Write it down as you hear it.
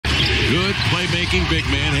Good playmaking big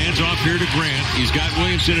man. Hands off here to Grant. He's got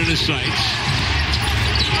Williamson in his sights.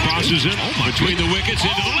 Crosses it between the wickets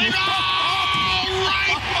into the lane. Oh,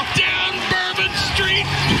 right down Bourbon Street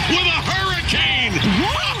with a hurricane.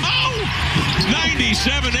 Whoa!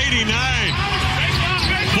 97-89.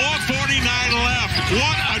 4:49 left.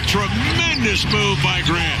 What a tremendous move by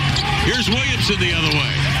Grant. Here's Williamson the other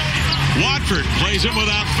way. Watford plays him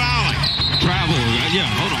without fouling. Travel. Yeah,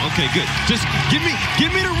 hold on. Okay, good. Just give me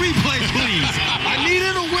the replay, please. I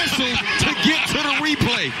needed a whistle to get to the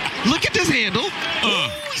replay. Look at this handle.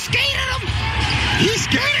 He skated him. He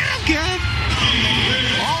skated him, Kev.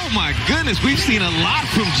 Oh, my goodness. We've seen a lot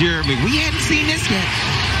from Jeremy. We hadn't seen this yet.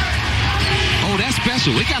 Oh, that's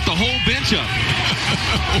special. We got the whole bench up.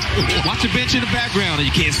 Watch the bench in the background, and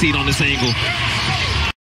you can't see it on this angle.